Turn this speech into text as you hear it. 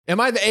Am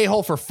I the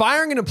a-hole for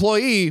firing an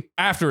employee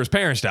after his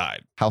parents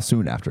died? How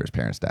soon after his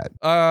parents died?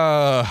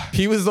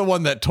 He was the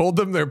one that told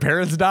them their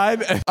parents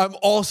died. I'm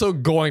also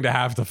going to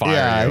have to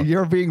fire you.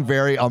 You're being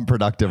very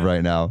unproductive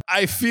right now.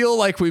 I feel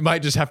like we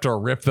might just have to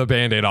rip the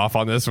Band-Aid off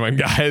on this one,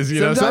 guys.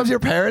 Sometimes your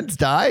parents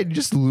died, you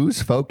just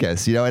lose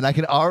focus, and I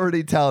can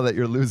already tell that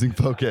you're losing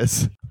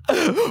focus.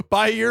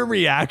 By your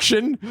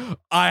reaction,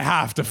 I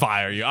have to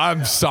fire you.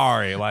 I'm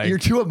sorry. Like, you're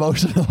too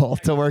emotional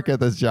to work at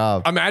this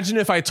job. Imagine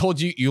if I told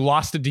you you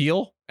lost a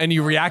deal and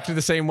you reacted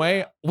the same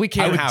way. We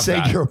can't have that. I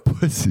would say you're a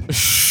pussy.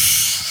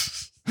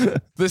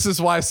 This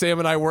is why Sam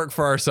and I work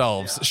for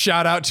ourselves. Yeah.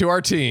 Shout out to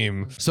our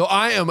team. So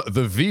I am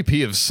the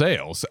VP of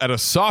sales at a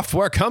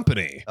software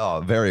company.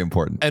 Oh, very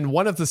important. And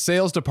one of the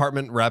sales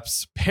department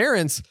reps'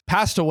 parents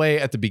passed away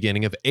at the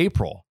beginning of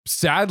April.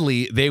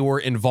 Sadly, they were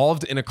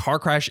involved in a car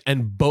crash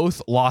and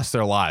both lost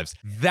their lives.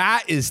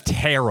 That is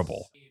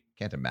terrible.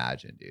 Can't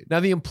imagine, dude. Now,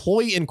 the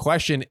employee in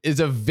question is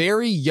a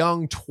very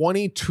young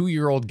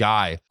 22-year-old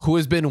guy who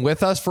has been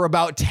with us for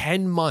about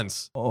 10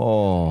 months.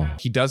 Oh.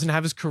 He doesn't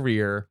have his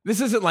career.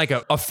 This isn't like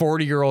a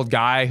 40-year-old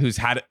guy who's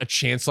had a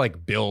chance to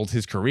like build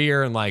his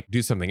career and like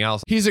do something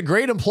else. He's a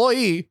great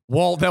employee.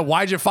 Well, then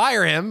why'd you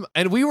fire him?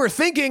 And we were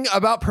thinking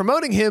about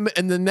promoting him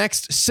in the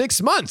next 6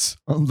 months.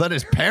 Then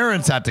his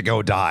parents had to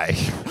go die.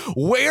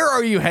 Where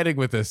are you heading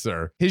with this,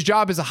 sir? His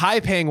job is a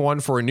high-paying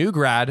one for a new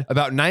grad,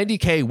 about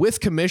 $90K with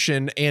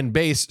commission and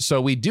base, so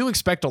we do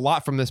expect a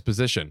lot from this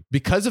position.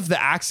 Because of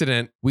the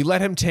accident, we let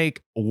him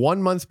take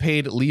 1 month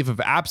paid leave of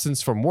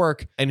absence from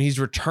work, and he's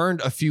returned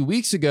a few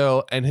weeks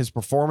ago, and his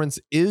performance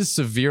is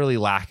severely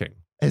lacking.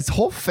 His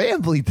whole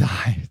family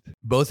died.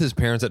 Both his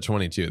parents at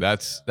 22.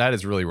 That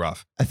is really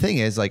rough. The thing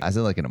is, like, as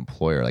an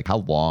employer, like, how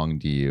long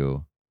do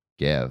you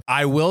give?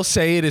 I will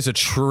say it is a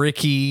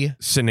tricky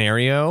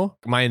scenario.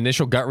 My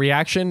initial gut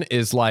reaction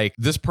is like,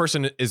 this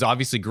person is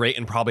obviously great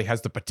and probably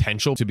has the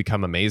potential to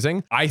become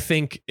amazing. I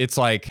think it's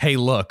like, hey,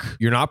 look,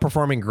 you're not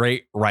performing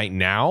great right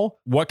now.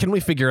 What can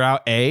we figure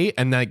out? A,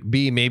 and like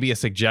B, maybe a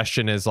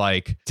suggestion is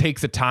like,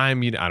 take the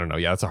time. I don't know.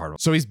 Yeah, that's a hard one.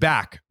 So he's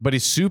back, but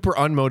he's super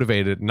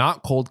unmotivated,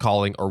 not cold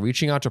calling or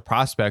reaching out to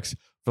prospects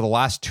for the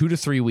last 2 to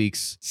 3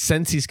 weeks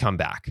since he's come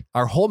back.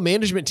 Our whole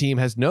management team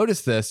has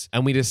noticed this,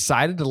 and we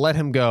decided to let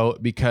him go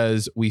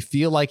because we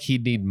feel like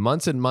he'd need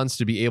months and months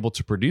to be able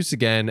to produce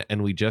again,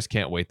 and we just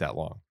can't wait that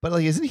long. But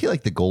like, isn't he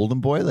like the golden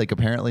boy? Like,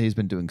 apparently he's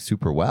been doing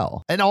super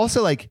well. And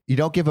also, like, you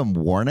don't give him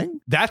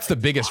warning? That's the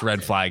biggest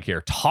red flag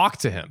here. Talk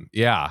to him.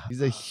 Yeah.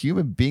 He's a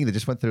human being that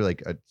just went through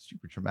like a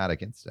super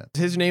traumatic incident.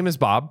 His name is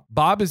Bob.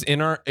 Bob is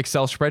in our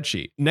Excel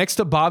spreadsheet. Next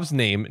to Bob's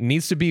name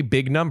needs to be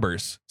big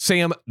numbers.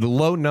 Sam, the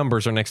low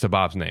numbers are next to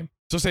Bob's name.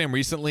 So Sam,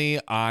 recently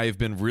I've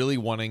been really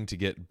wanting to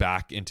get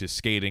back into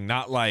skating,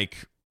 not like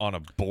on a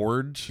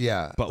board.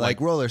 Yeah, but like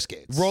roller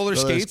skates. Roller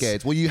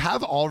skates. Well, you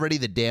have already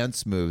the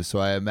dance moves, so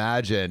I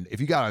imagine if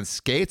you got on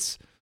skates,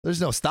 there's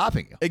no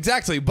stopping you.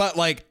 Exactly, but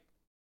like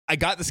I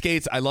got the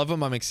skates. I love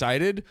them. I'm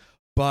excited.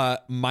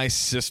 But my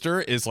sister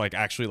is like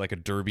actually like a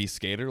derby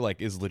skater,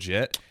 like is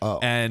legit. Oh.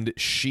 And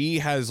she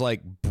has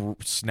like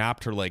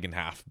snapped her leg in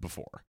half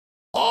before.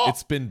 Oh,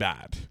 it's been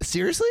bad.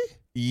 Seriously?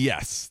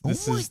 Yes.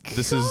 This is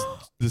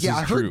yeah,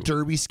 I true. heard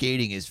derby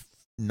skating is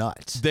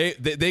nuts. They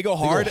go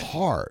hard. They go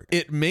hard.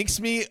 It makes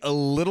me a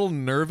little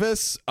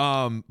nervous.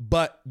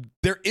 But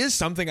there is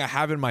something I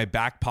have in my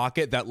back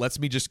pocket that lets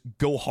me just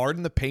go hard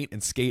in the paint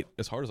and skate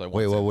as hard as I want.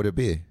 Wait, what would it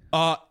be?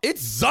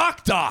 It's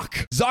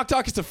ZocDoc.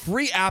 ZocDoc is a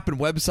free app and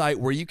website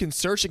where you can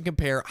search and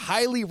compare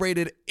highly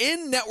rated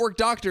in-network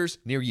doctors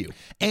near you.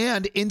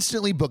 And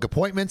instantly book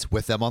appointments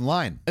with them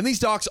online. And these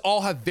docs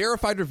all have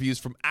verified reviews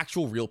from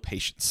actual real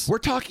patients. We're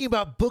talking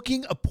about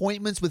booking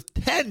appointments with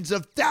tens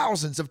of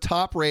thousands of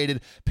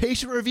top-rated,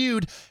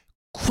 patient-reviewed,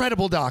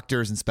 credible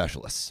doctors and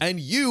specialists. And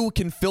you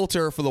can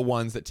filter for the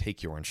ones that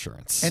take your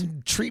insurance.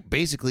 And treat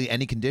basically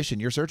any condition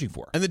you're searching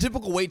for. And the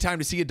typical wait time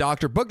to see a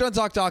doctor booked on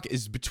ZocDoc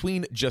is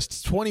between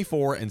just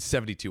 24 and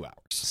 72 hours.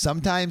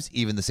 Sometimes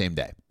even the same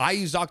day. I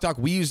use ZocDoc,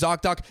 we use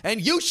ZocDoc, and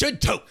you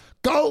should too.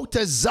 Go to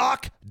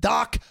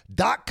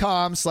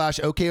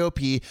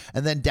ZocDoc.com/OKOP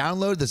and then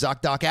download the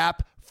ZocDoc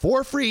app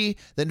for free.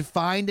 Then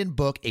find and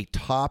book a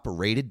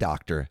top-rated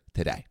doctor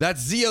today.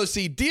 That's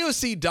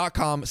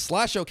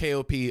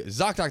ZocDoc.com/OKOP,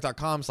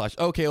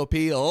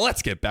 ZocDoc.com/OKOP.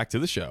 Let's get back to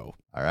the show.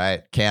 All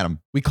right, can him.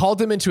 We called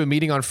him into a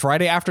meeting on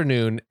Friday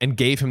afternoon and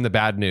gave him the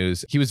bad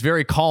news. He was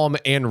very calm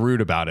and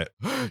rude about it.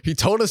 He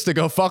told us to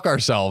go fuck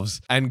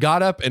ourselves and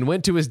got up and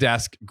went to his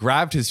desk,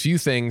 grabbed his few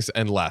things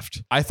and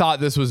left. I thought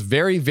this was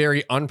very,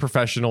 very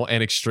unprofessional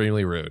and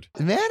extremely rude.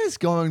 The man is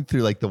going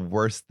through like the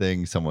worst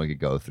thing someone could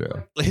go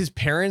through. His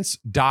parents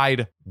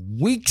died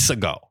weeks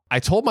ago. I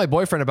told my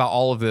boyfriend about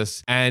all of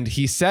this, and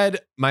he said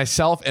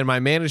myself and my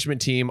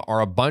management team are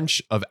a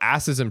bunch of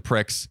asses and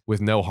pricks with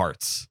no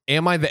hearts.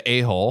 Am I the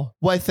a-hole?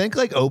 Well, I think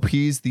like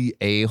OP's the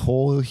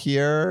a-hole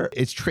here.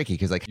 It's tricky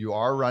because like you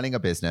are running a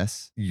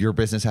business. Your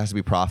business has to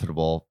be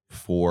profitable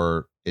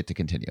for it to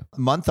continue. A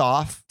month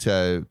off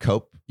to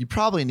cope. You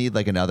probably need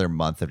like another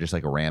month of just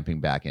like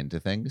ramping back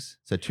into things.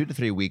 So 2 to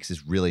 3 weeks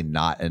is really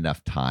not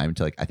enough time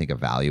to like, I think,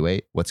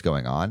 evaluate what's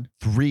going on.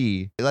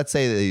 3, let's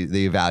say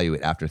they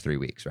evaluate after 3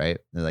 weeks, right?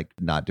 They're like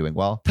not doing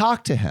well.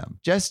 Talk to him.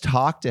 Just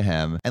talk to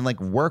him and like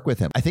work with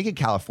him. I think in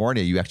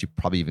California, you actually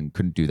probably even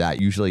couldn't do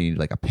that. Usually you need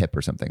like a PIP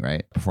or something,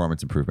 right?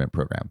 Performance improvement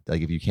program.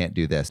 Like if you can't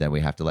do this, then we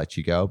have to let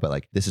you go. But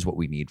like, this is what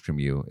we need from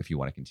you if you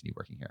want to continue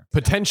working here.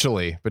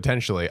 Potentially.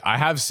 I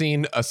have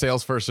seen a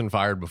salesperson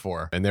fired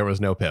before and there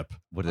was no PIP.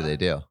 What did they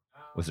do?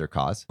 Was there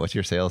cause? What's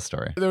your sales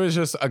story? There was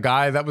just a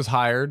guy that was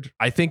hired.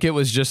 I think it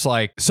was just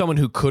like someone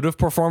who could have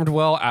performed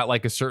well at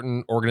like a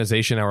certain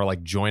organization or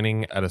like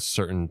joining at a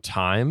certain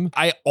time.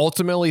 I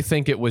ultimately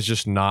think it was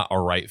just not a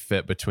right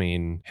fit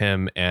between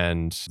him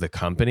and the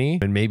company.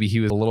 And maybe he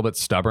was a little bit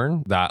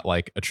stubborn that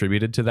like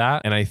attributed to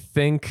that. And I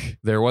think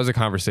there was a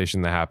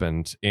conversation that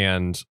happened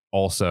and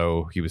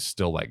also he was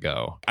still let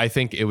go. I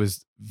think it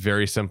was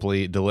very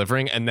simply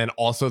delivering. And then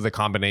also the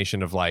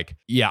combination of like,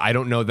 yeah, I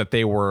don't know that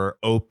they were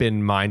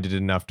open-minded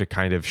enough to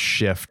kind of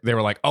shift. They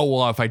were like, oh,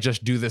 well, if I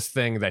just do this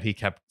thing that he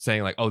kept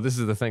saying like, oh, this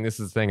is the thing, this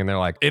is the thing. And they're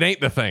like, it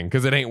ain't the thing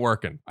because it ain't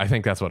working. I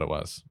think that's what it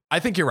was.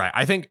 I think you're right.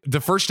 I think the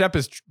first step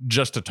is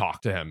just to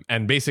talk to him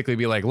and basically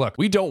be like, look,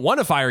 we don't want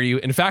to fire you.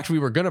 In fact, we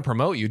were going to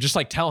promote you. Just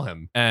like tell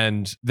him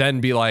and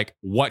then be like,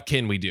 what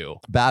can we do?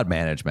 Bad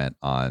management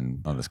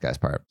on this guy's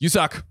part. You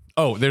suck.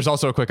 Oh, there's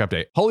also a quick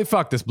update. Holy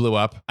fuck, this blew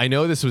up. I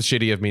know this was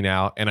shitty of me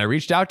now, and I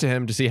reached out to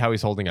him to see how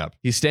he's holding up.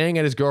 He's staying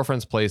at his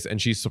girlfriend's place, and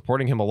she's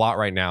supporting him a lot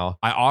right now.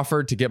 I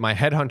offered to get my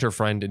headhunter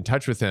friend in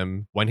touch with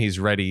him when he's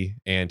ready,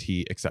 and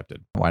he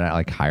accepted. Why not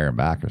like hire him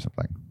back or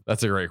something?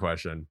 That's a great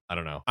question. I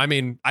don't know. I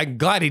mean, I'm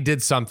glad he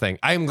did something.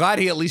 I'm glad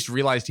he at least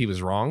realized he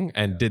was wrong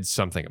and did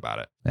something about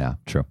it. Yeah,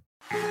 true.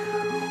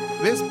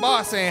 This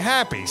boss ain't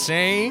happy,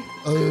 see?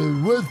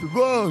 What's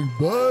wrong,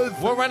 bud?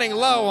 We're running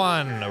low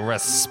on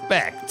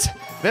respect.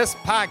 This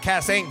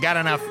podcast ain't got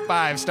enough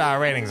 5-star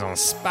ratings on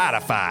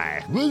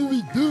Spotify. What do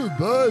we do,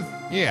 bud?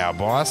 Yeah,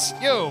 boss.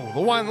 You,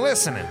 the one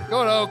listening.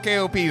 Go to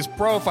OKOP's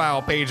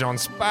profile page on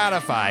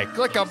Spotify.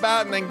 Click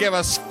about and then give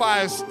us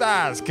 5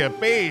 stars,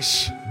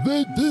 capiche?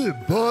 They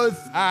did,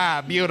 boss.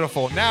 Ah,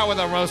 beautiful. Now we're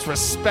the most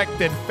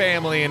respected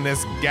family in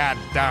this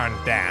goddamn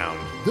town.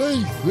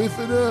 Thanks,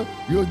 listener.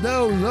 You're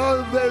now an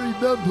honorary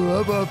member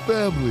of our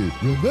family.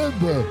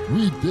 Remember,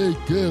 we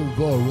take care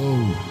of our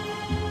own.